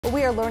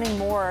We are learning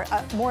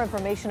more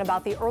information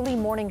about the early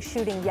morning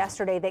shooting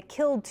yesterday that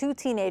killed 2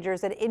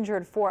 teenagers and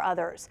injured 4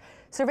 others.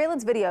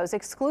 Surveillance videos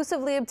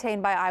exclusively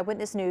obtained by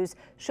Eyewitness News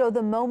show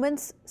the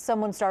moments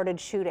someone started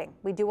shooting.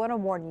 We do want to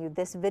warn you,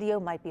 this video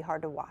might be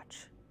hard to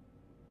watch.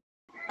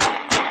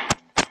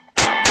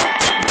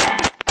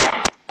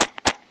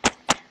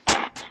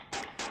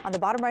 On the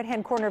bottom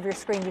right-hand corner of your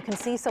screen, you can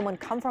see someone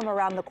come from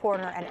around the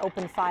corner and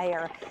open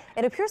fire.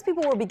 It appears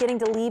people were beginning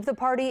to leave the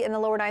party in the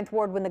lower 9th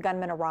Ward when the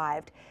gunman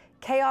arrived.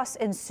 Chaos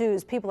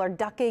ensues. People are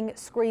ducking,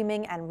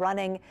 screaming, and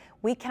running.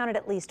 We counted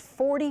at least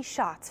 40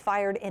 shots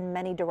fired in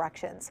many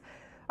directions.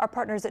 Our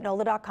partners at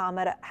NOLA.com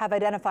have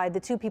identified the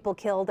 2 people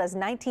killed as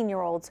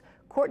 19-year-olds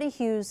Courtney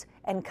Hughes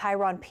and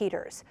Kyron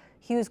Peters.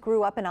 Hughes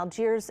grew up in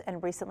Algiers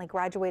and recently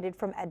graduated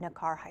from Edna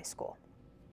Karr High School.